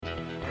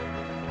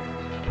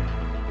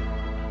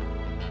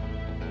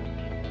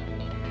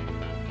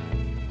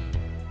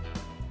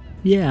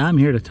Yeah, I'm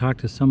here to talk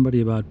to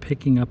somebody about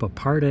picking up a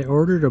part I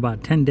ordered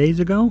about 10 days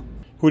ago.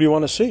 Who do you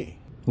want to see?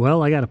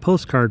 Well, I got a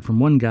postcard from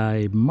one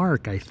guy,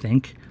 Mark, I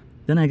think.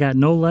 Then I got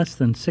no less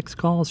than 6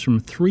 calls from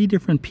 3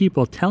 different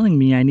people telling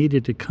me I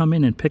needed to come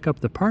in and pick up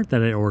the part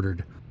that I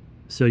ordered.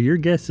 So your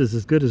guess is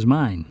as good as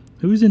mine.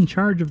 Who's in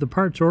charge of the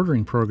parts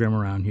ordering program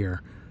around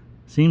here?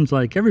 Seems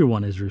like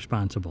everyone is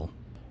responsible.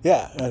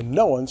 Yeah, and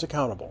no one's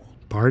accountable.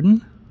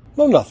 Pardon?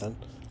 No, nothing.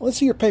 Let's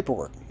see your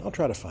paperwork. I'll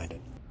try to find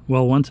it.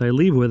 Well, once I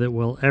leave with it,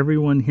 will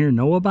everyone here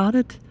know about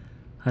it?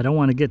 I don't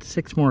want to get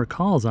 6 more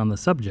calls on the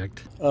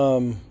subject.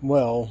 Let's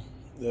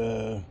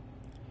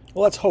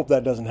hope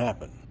that doesn't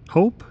happen.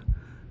 Hope?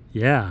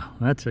 Yeah,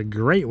 that's a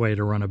great way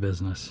to run a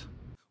business.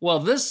 Well,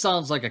 this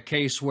sounds like a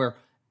case where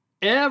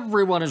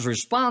everyone is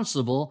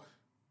responsible,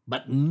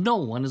 but no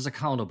one is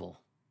accountable.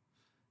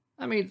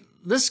 I mean,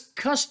 this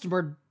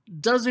customer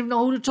doesn't even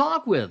know who to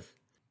talk with.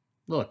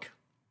 Look,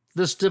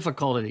 this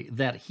difficulty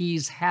that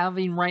he's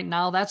having right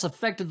now, that's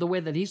affected the way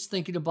that he's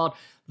thinking about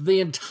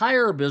the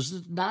entire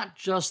business, not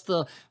just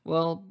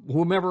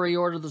whomever he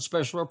ordered the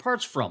special or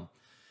parts from.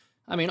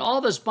 I mean,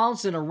 all this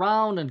bouncing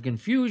around and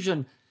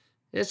confusion,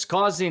 it's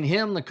causing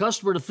him, the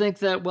customer, to think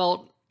that,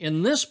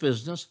 in this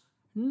business,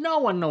 no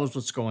one knows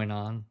what's going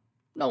on.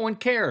 No one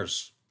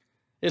cares.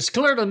 It's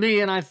clear to me,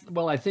 and I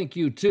think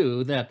you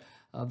too, that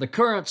the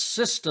current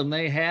system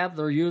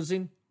they're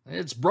using,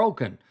 it's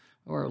broken,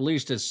 or at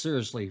least it's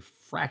seriously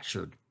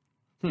fractured.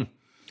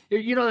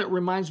 You know, it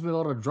reminds me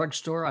about a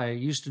drugstore I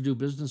used to do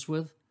business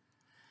with.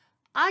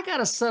 I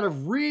got a set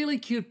of really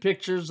cute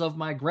pictures of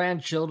my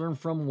grandchildren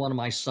from one of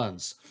my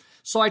sons.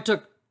 So I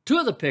took 2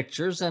 of the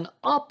pictures and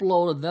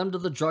uploaded them to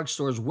the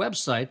drugstore's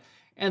website,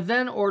 and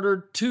then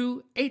ordered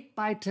 2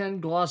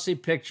 8x10 glossy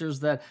pictures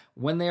that,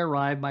 when they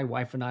arrived, my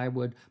wife and I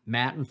would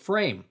mat and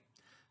frame.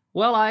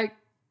 Well, I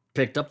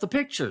picked up the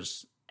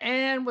pictures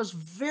and was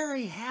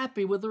very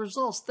happy with the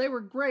results. They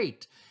were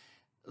great.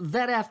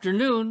 That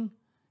afternoon,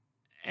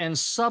 and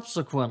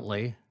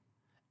subsequently,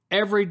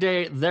 every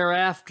day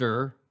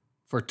thereafter,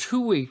 for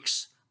 2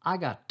 weeks, I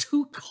got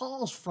 2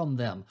 calls from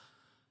them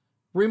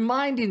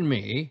reminding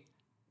me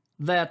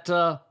that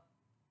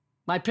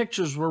my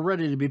pictures were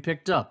ready to be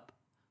picked up.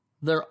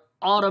 Their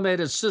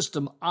automated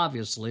system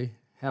obviously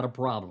had a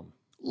problem.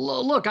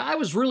 Look, I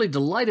was really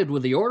delighted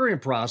with the ordering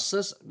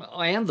process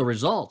and the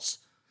results.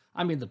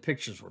 I mean, the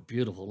pictures were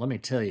beautiful, let me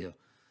tell you.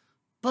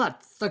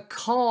 But the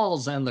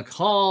calls and the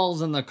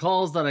calls and the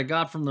calls that I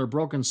got from their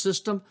broken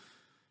system,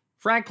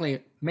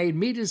 frankly, made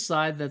me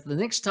decide that the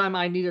next time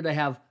I needed to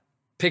have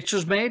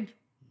pictures made,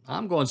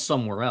 I'm going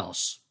somewhere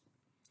else.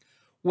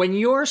 When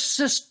your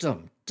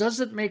system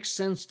doesn't make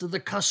sense to the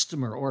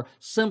customer or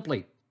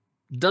simply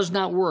does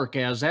not work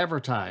as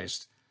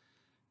advertised,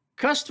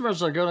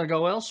 customers are going to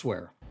go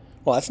elsewhere.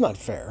 Well, that's not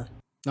fair.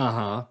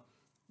 That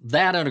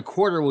and a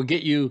quarter will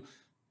get you,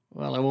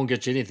 I won't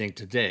get you anything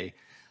today.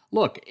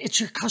 Look, it's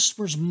your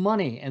customer's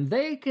money, and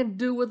they can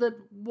do with it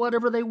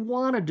whatever they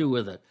want to do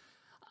with it.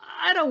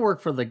 I don't work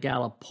for the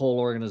Gallup poll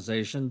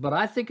organization, but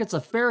I think it's a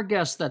fair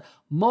guess that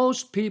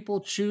most people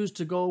choose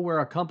to go where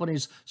a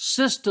company's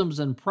systems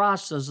and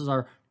processes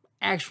are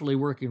actually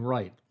working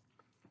right.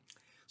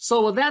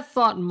 So with that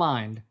thought in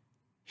mind,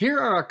 here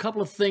are a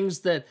couple of things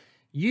that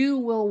you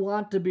will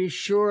want to be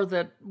sure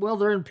that,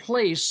 they're in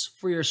place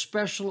for your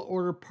special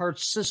order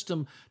parts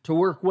system to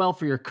work well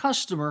for your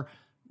customer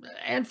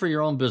and for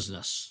your own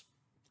business.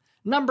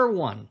 Number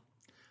 1,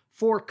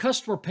 for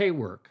customer pay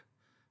work,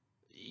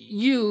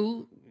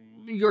 your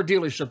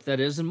dealership that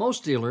is, and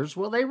most dealers,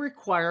 they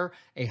require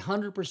a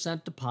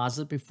 100%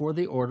 deposit before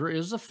the order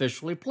is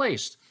officially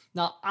placed.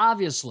 Now,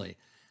 obviously,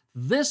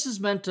 this is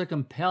meant to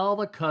compel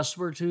the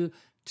customer to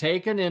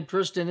take an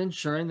interest in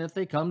ensuring that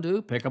they come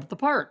to pick up the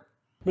part.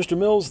 Mr.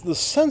 Mills, the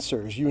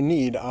sensors you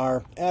need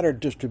are at our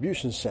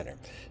distribution center.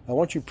 Now,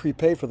 once you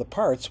prepay for the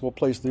parts, we'll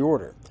place the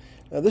order.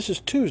 Now, this is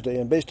Tuesday,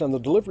 and based on the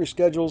delivery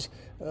schedules,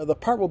 the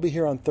part will be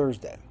here on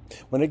Thursday.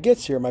 When it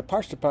gets here, my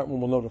parts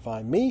department will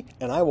notify me,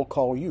 and I will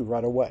call you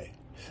right away.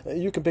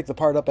 You can pick the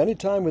part up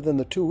anytime within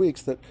the 2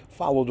 weeks that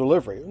follow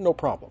delivery, no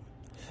problem.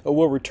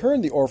 We'll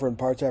return the orphan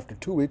parts after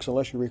 2 weeks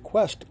unless you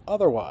request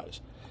otherwise.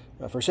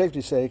 For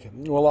safety's sake,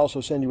 we'll also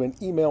send you an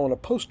email and a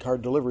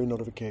postcard delivery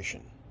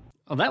notification.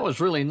 Oh, that was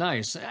really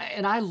nice.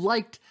 And I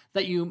liked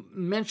that you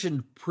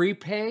mentioned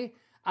prepay.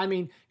 I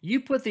mean, you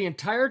put the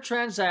entire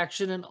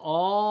transaction and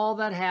all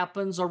that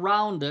happens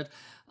around it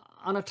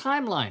on a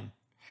timeline.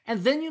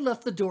 And then you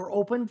left the door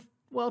open,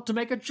 to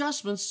make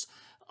adjustments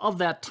of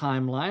that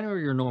timeline or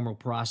your normal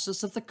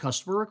process if the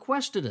customer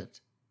requested it.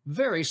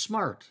 Very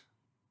smart.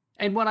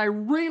 And what I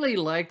really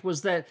liked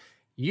was that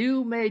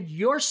you made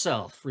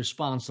yourself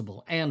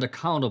responsible and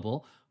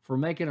accountable for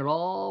making it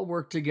all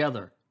work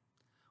together.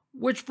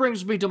 Which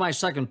brings me to my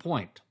second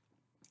point.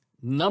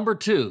 Number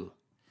 2,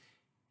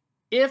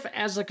 if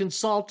as a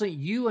consultant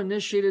you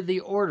initiated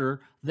the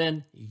order,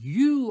 then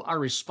you are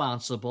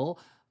responsible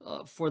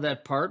for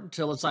that part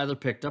until it's either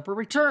picked up or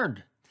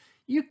returned.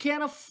 You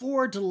can't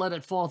afford to let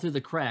it fall through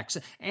the cracks,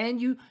 and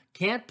you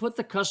can't put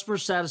the customer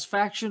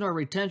satisfaction or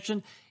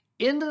retention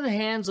into the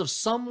hands of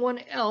someone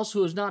else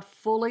who is not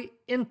fully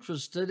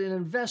interested and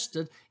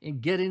invested in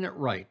getting it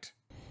right.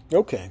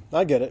 Okay,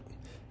 I get it.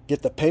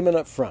 Get the payment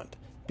up front.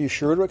 Be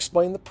sure to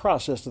explain the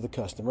process to the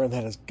customer, and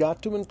that has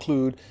got to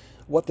include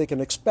what they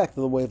can expect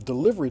in the way of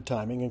delivery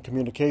timing and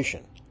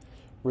communication.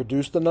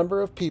 Reduce the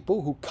number of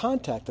people who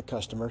contact the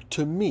customer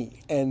to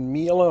me and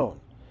me alone.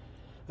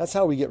 That's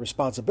how we get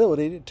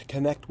responsibility to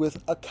connect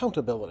with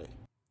accountability.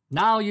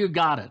 Now you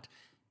got it.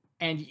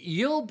 And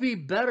you'll be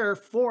better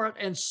for it,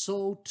 and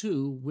so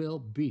too will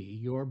be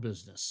your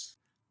business.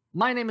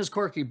 My name is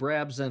Corky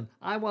Brabbs, and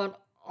I want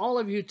all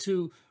of you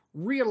to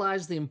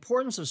realize the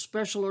importance of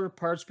special order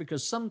parts,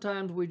 because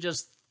sometimes we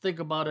just think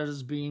about it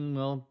as being,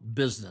 well,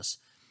 business.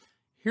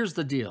 Here's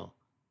the deal.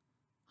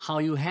 How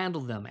you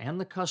handle them and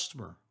the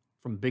customer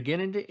from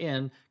beginning to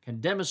end can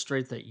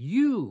demonstrate that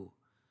you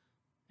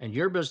and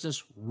your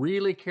business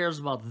really cares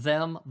about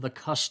them, the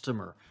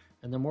customer,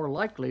 and they're more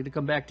likely to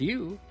come back to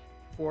you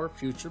for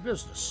future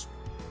business.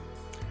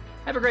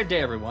 Have a great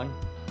day, everyone.